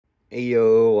Hey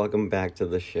yo, welcome back to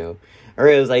the show.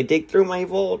 Alright, as I dig through my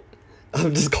vault,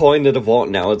 I'm just calling it a vault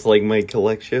now. It's like my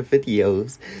collection of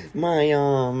videos.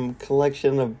 My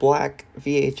collection of black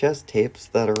VHS tapes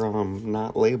that are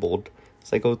not labeled.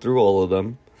 So I go through all of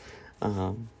them.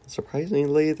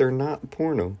 Surprisingly, they're not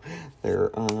porno. They're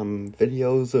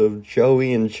videos of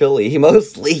Joey and Chili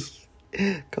mostly.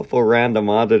 A couple random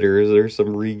auditors. There's some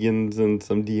Regans and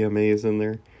some DMAs in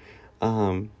there.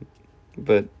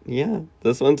 But yeah,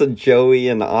 this one's a Joey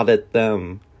and Audit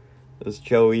Them. There's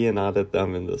Joey and Audit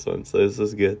Them in this one, so this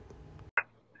is good. If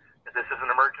this is an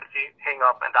emergency, hang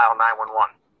up and dial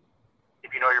 911.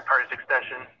 If you know your party's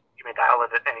extension, you may dial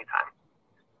it at any time.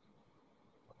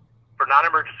 For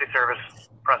non-emergency service,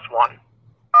 press 1.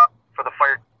 For the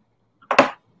fire...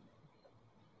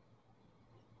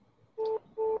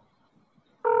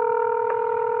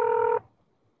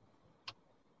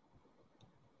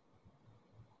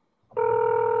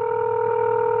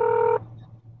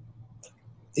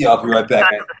 Yeah, I'll be right back.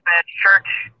 Central Dispatch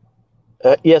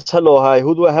Church. Yes, hello, hi.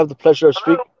 Who do I have the pleasure of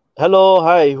speaking? Hello,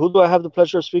 hi. Who do I have the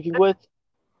pleasure of speaking with?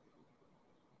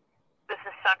 This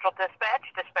is Central Dispatch,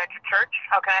 Dispatcher Church.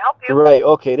 How can I help you? Right,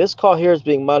 okay. This call here is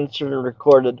being monitored and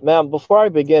recorded. Ma'am, before I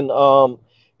begin,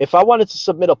 if I wanted to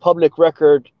submit a public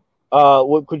record,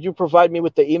 could you provide me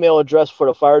with the email address for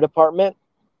the fire department?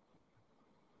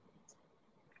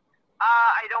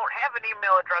 I don't have an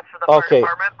email address for the fire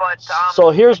department, but... So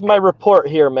here's my report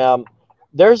here, ma'am.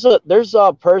 There's a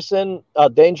person, a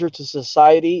danger to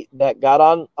society, that got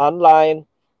online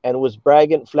and was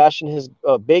bragging, flashing his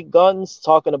big guns,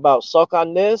 talking about suck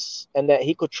on this, and that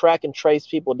he could track and trace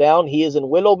people down. He is in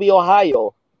Willoughby,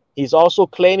 Ohio. He's also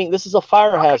claiming this is a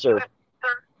fire hazard.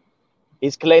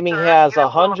 He's claiming he has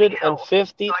 150,000. Sir,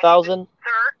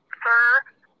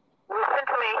 listen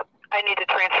to me. I need to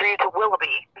transfer you to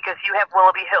Willoughby because you have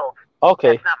Willoughby Hills.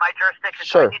 Okay. That's not my jurisdiction,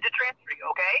 sure. so I need to transfer you,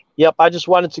 okay? Yep, I just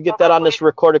wanted to get that on this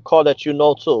recorded call that you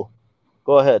know too.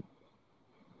 Go ahead.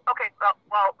 Okay,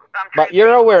 well, I'm but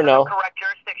you're aware now. Correct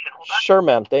jurisdiction. Hold on. Sure,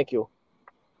 ma'am. Thank you.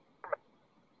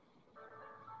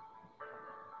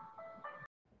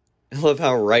 I love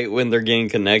how right when they're getting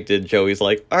connected, Joey's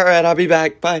like, alright, I'll be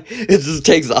back, bye. It just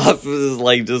takes off,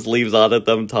 just leaves Audit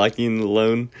Them talking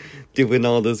alone, doing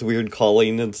all this weird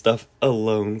calling and stuff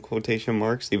alone, quotation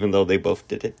marks, even though they both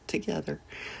did it together.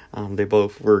 They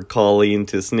both were calling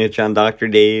to snitch on Dr.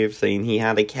 Dave, saying he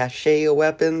had a cache of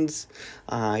weapons.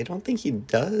 I don't think he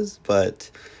does, but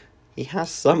he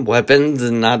has some weapons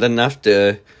and not enough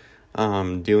to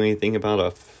do anything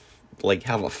about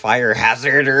have a fire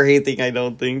hazard or anything, I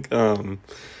don't think. I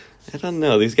don't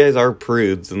know. These guys are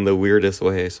prudes in the weirdest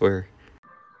way, I swear.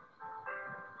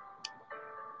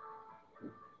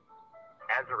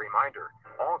 As a reminder,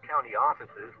 all county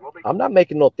offices will be... I'm not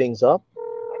making no things up.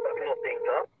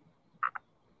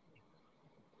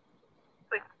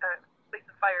 Police and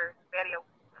fire, Mario.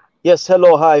 Yes,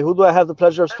 hello, hi. Who do I have the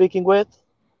pleasure of speaking with?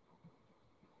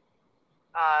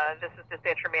 This is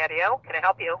Dispatcher Mario. Can I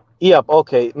help you? Yep,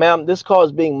 okay. Ma'am, this call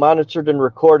is being monitored and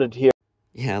recorded here.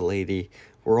 Yeah, lady.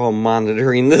 We're all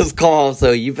monitoring this call,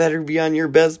 so you better be on your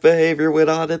best behavior with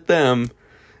Audit Them.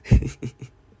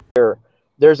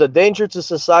 There's a danger to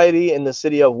society in the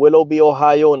city of Willoughby,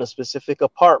 Ohio, in a specific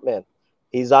apartment.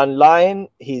 He's online.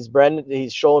 He's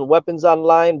showing weapons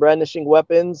online, brandishing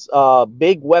weapons,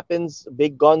 big guns,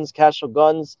 cache of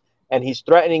guns, and he's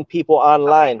threatening people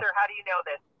online. Okay, sir, how do you know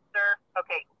this? Sir,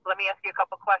 okay, let me ask you a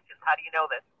couple questions. How do you know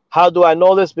this? How do I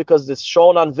know this? Because it's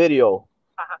shown on video.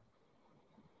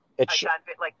 It's on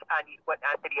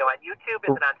video on YouTube?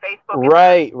 Is it on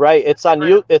Facebook? Right. It's on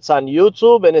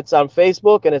YouTube and it's on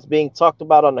Facebook, and it's being talked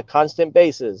about on a constant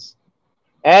basis.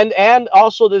 And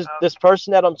also this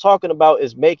person that I'm talking about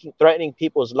is threatening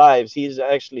people's lives. He's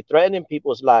actually threatening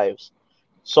people's lives.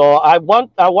 So I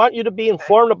want you to be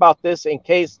informed about this in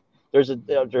case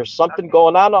there's something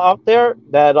going on out there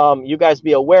that you guys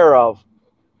be aware of.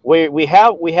 We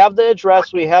have the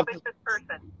address. We have this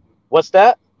person. What's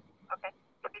that? Okay,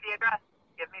 give me the address.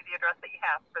 Give me the address that you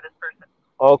have for this person.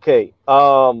 Okay.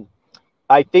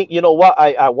 I think, you know what,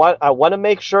 I want to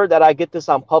make sure that I get this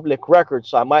on public record,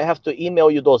 so I might have to email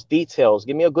you those details.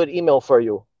 Give me a good email for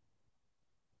you.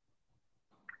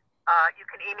 You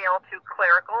can email to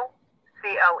clerical,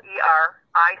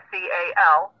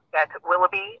 CLERICAL, at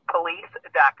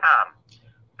willoughbypolice.com.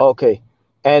 Okay.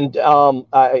 And you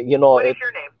know, what is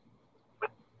your name?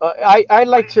 I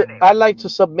like to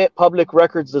submit public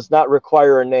records does not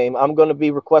require a name. I'm going to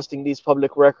be requesting these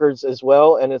public records as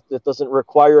well, and it doesn't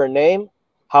require a name.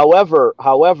 However,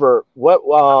 what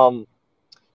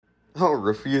Oh,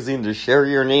 refusing to share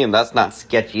your name, that's not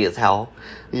sketchy as hell.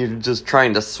 You're just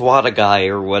trying to swat a guy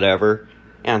or whatever.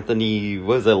 Anthony,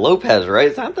 was it Lopez, right?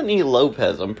 It's Anthony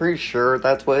Lopez. I'm pretty sure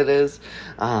that's what it is.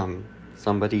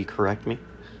 Somebody correct me.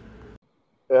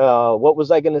 What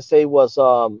was I gonna say was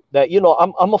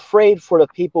that I'm afraid for the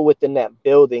people within that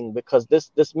building, because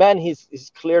this man,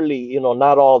 he's clearly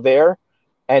not all there,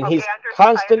 and Okay, he's I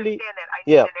constantly understand that. I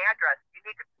need yeah. an address.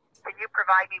 Can you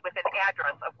provide me with an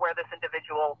address of where this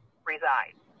individual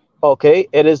resides? Okay,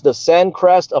 it is the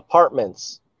Sandcrest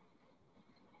Apartments.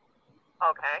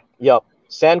 Okay. Yep,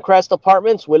 Sandcrest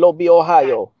Apartments, Willoughby,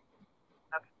 Ohio.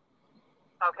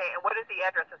 Okay, and what is the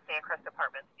address of Sandcrest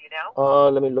Apartments? Do you know?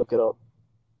 Let me look it up.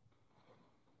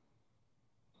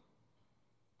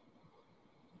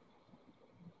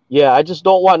 Yeah, I just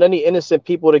don't want any innocent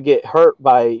people to get hurt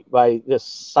by this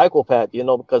psychopath,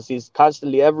 because he's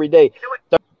constantly every day. You know what?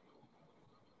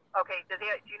 Okay, do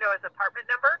you know his apartment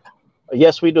number?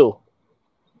 Yes, we do.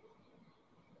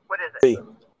 What is it? 3.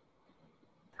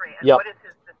 And Yep. what is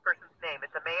this person's name?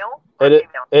 It's a male or a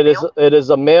female? It is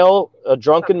a male, a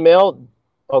drunken male.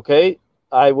 Okay,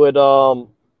 I would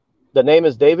the name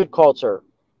is David Coulter.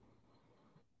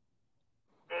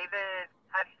 David,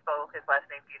 how do you spell his last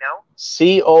name? Do you know?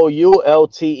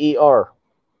 Coulter.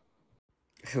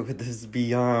 Would this be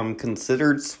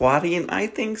considered swatting? I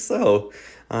think so.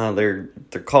 They're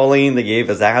calling. They gave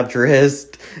his address,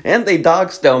 and they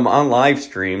doxed him on live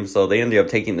stream. So they ended up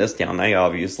taking this down. I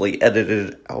obviously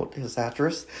edited out his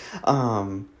address,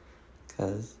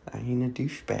 because I ain't a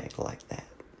douchebag like that.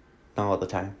 Not all the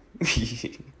time.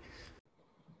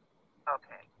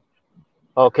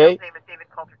 Okay. His name is David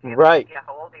Coulter. Right. Yeah,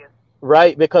 how old he is?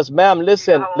 Right, because ma'am,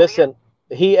 listen.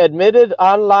 He admitted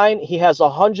online he has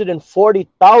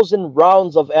 140,000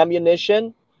 rounds of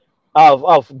ammunition,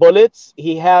 of bullets.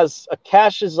 He has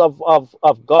caches of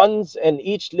guns in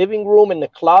each living room, in the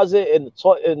closet, in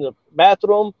the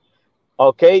bathroom.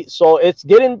 Okay, so it's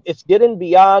getting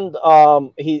beyond.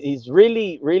 He's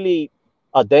really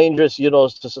dangerous,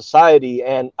 to society,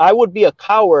 and I would be a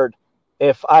coward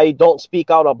if I don't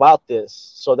speak out about this.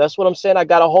 So that's what I'm saying. I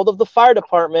got a hold of the fire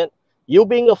department. You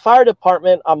being a fire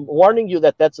department, I'm warning you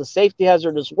that that's a safety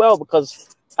hazard as well,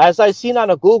 because as I seen on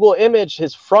a Google image,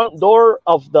 his front door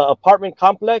of the apartment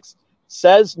complex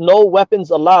says no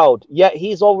weapons allowed. Yet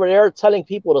he's over there telling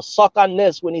people to suck on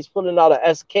this when he's pulling out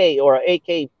a SK or an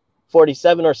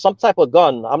AK-47 or some type of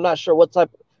gun. I'm not sure what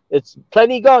type. It's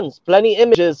plenty guns, plenty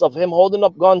images of him holding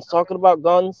up guns, talking about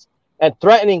guns, and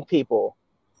threatening people.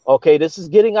 Okay, this is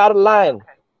getting out of line. Okay.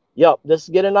 Yep, this is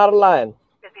getting out of line.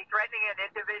 Is he threatening an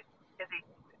individual? Is he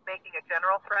making a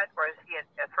general threat, or is he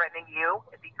threatening you?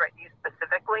 Is he threatening you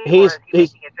specifically, or is he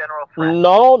making a general threat?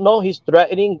 No, he's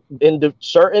threatening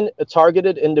certain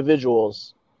targeted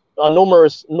individuals, a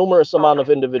numerous amount of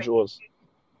individuals.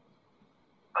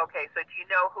 Okay, so do you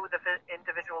know who the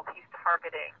individuals he's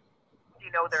targeting? Do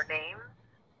you know their names?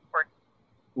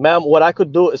 Ma'am, what I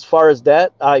could do as far as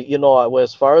that,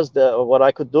 what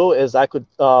I could do is I could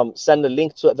send a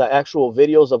link to the actual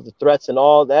videos of the threats and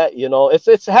all that.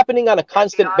 It's happening on a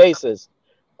constant basis.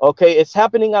 Okay, it's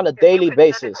happening on a daily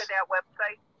basis. Send it to that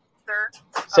website, sir.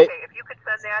 Okay, if you could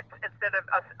send that instead of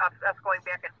us going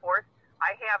back and forth.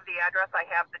 I have the address. I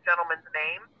have the gentleman's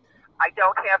name. I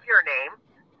don't have your name,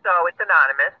 so it's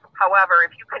anonymous. However,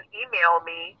 if you can email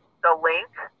me the link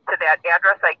to that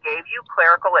address I gave you,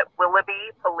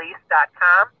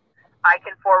 clerical@willoughbypolice.com, I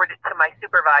can forward it to my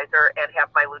supervisor and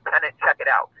have my lieutenant check it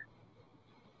out.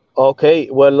 Okay,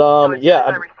 well, so as yeah.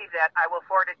 soon as I receive that, I will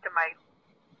forward it to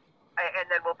and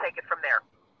then we'll take it from there.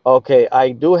 Okay,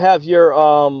 I do have your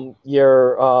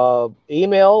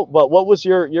email, but what was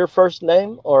your first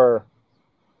name? Or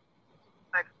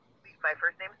my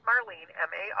first name is Marlene,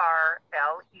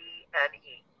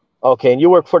 Marlene. Okay, and you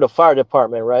work for the fire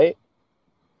department, right?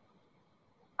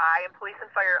 I am police and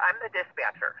fire. I'm the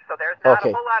dispatcher, so there's not a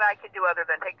whole lot I can do other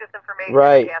than take this information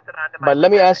and pass it on to my. But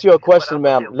let me ask you a question,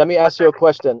 ma'am. Let me ask you a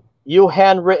question. You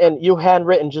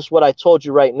handwritten just what I told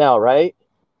you right now, right?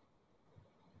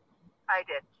 I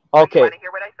did. Okay. You want to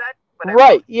hear what I said?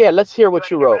 Right. Yeah. Let's hear what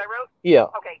you wrote. What I wrote? Yeah.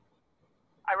 Okay.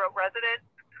 I wrote resident.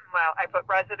 Well, I put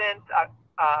resident.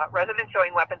 Resident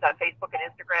showing weapons on Facebook and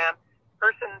Instagram.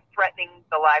 Person threatening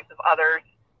the lives of others.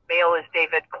 Male is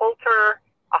David Coulter.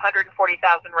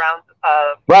 140,000 rounds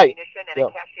of ammunition and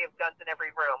a cache of guns in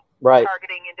every room. Right.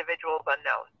 Targeting individuals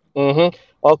unknown.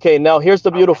 Okay, now here's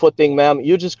the beautiful thing, ma'am.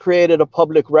 You just created a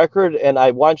public record, and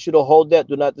I want you to hold that.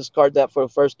 Do not discard that for the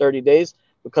first 30 days,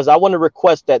 because I want to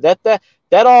request that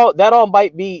all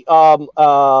might be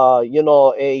or you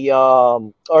know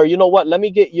what? Let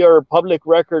me get your public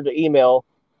record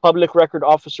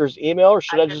officer's email, or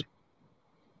should I just?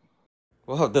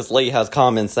 Well, if this lady has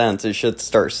common sense, it should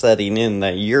start setting in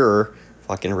that you're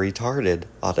fucking retarded,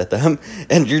 audit them,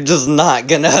 and you're just not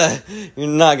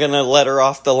gonna let her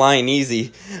off the line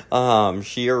easy.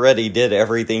 She already did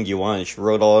everything you want. She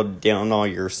wrote down all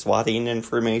your swatting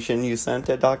information you sent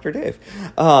to Dr. Dave.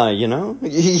 You know,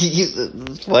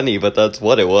 it's funny, but that's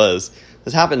what it was.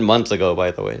 This happened months ago,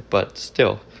 by the way, but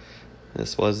still,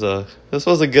 this was a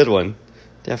good one.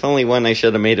 Definitely one I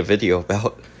should have made a video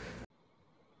about.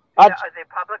 The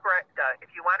public if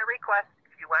you want to request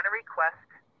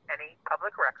any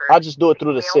public record, I'll just do it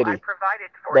through the city.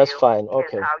 That's fine.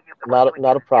 Okay.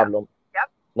 Not a problem.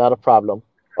 Yep. Not a problem.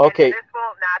 Okay. And this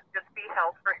will not just be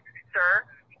held for, sir.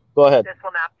 Go ahead. This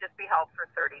will not just be held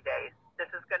for 30 days. This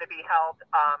is going to be held,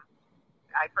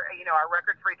 our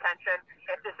records retention.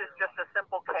 If this is just a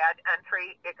simple CAD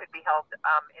entry, it could be held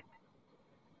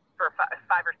for 5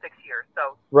 or 6 years.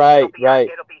 So right.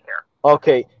 It'll be here.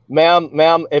 Okay,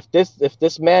 ma'am, if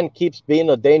this man keeps being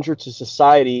a danger to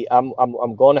society, I'm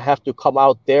going to have to come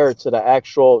out there to the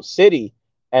actual city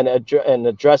and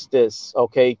address this.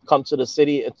 Okay, come to the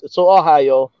city, so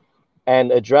Ohio,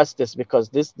 and address this, because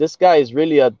this guy is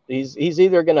really he's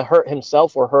either going to hurt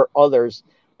himself or hurt others,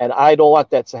 and I don't want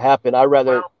that to happen. I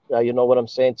rather you know what I'm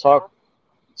saying, talk.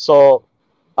 So,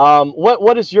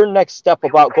 what is your next step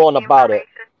about going about it?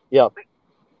 Yeah.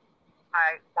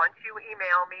 Once you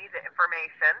email me the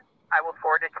information, I will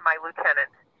forward it to my lieutenant,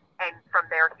 and from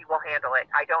there he will handle it.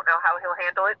 I don't know how he'll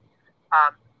handle it.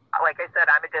 Like I said,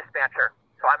 I'm a dispatcher,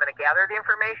 so I'm going to gather the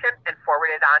information and forward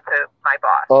it on to my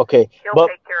boss. Okay, he'll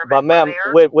take care of it ma'am,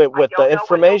 with the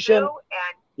information,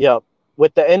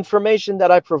 with the information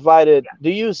that I provided,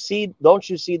 don't you see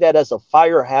that as a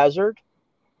fire hazard?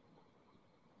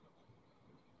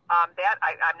 That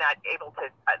I'm not able to.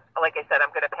 Like I said, I'm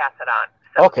going to pass it on.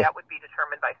 So okay. That would be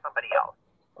determined by somebody else.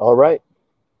 All right.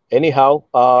 Anyhow.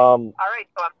 All right.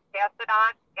 So I'm pass it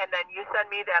on, and then you send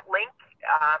me that link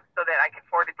so that I can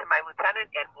forward it to my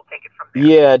lieutenant, and we'll take it from there.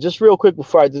 Yeah. Just real quick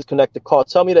before I disconnect the call,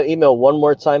 tell me the email one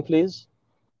more time, please.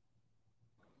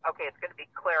 Okay. It's going to be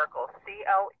clerical.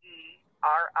 CLERICAL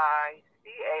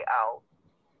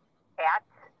at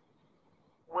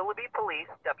Willoughby Police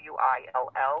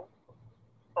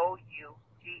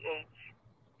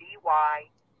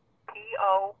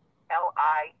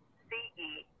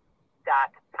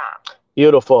WILLOUGHBYPOLICE.com.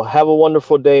 Beautiful. Have a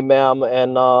wonderful day, ma'am,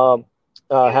 and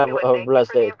have a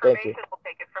blessed day. Thank you. We'll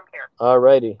take it from here. All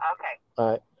righty. Okay.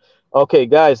 All right. Okay,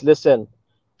 guys, listen.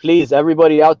 Please,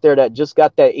 everybody out there that just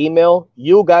got that email,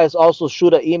 you guys also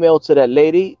shoot an email to that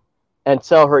lady and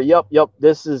tell her, yep,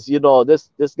 this is,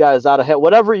 this guy is out of head.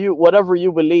 Whatever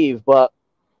you believe, but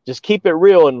just keep it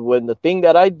real. And when the thing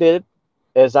that I did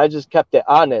is I just kept it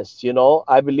honest,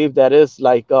 I believe that is,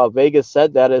 like Vegas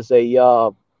said, that is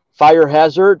a fire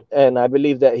hazard, and I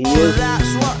believe that he is.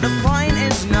 That's what the point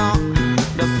is not.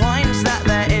 The point's that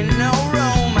there ain't no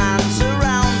romance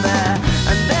around there,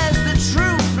 and there's the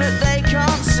truth that they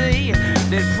can't see.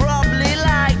 They'd probably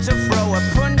like to throw a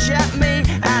punch at me,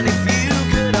 and if you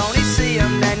could only see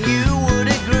them, then you would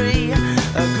agree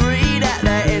that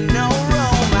there ain't no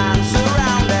romance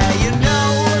around there.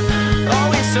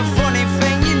 Oh, it's a funny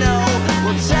thing,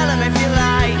 we'll tell them if you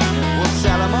like, we'll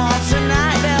tell them all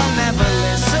tonight, they'll never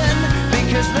listen,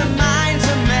 because their minds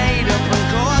are made up, and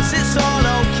course it's all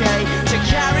okay to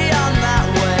carry on that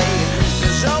way.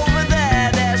 Cause over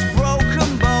there's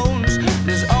broken bones,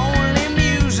 there's only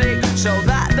music, so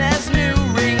that there's new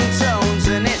ringtones,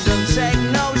 and it don't take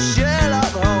no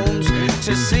Sherlock Holmes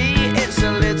to see it's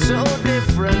a little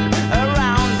different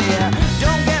around here.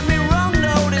 Don't get me wrong,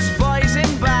 though, there's boys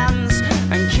in bands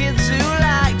and kids who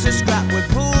like to scrap with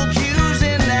pool cues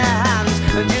in their hands,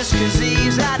 and just cause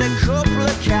he's had a couple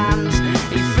of cans,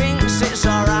 he thinks it's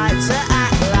alright to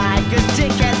act like a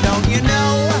dickhead, don't you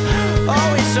know?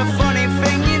 Oh, it's a funny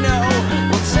thing,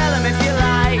 we'll tell him if you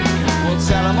like, we'll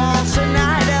tell them all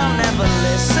tonight, they'll never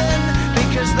listen,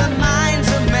 because their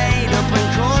minds are made up, and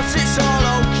course it's all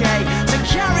okay to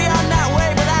carry on that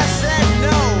way, but I said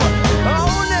no,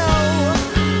 oh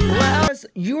no. Well,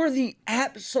 you're the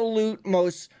absolute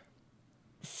most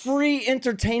free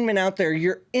entertainment out there.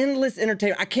 You're endless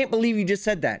entertainment. I can't believe you just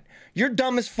said that. You're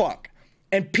dumb as fuck.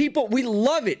 And people, we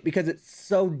love it because it's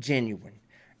so genuine.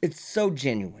 It's so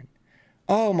genuine.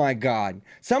 Oh my God.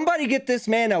 Somebody get this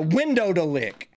man a window to lick.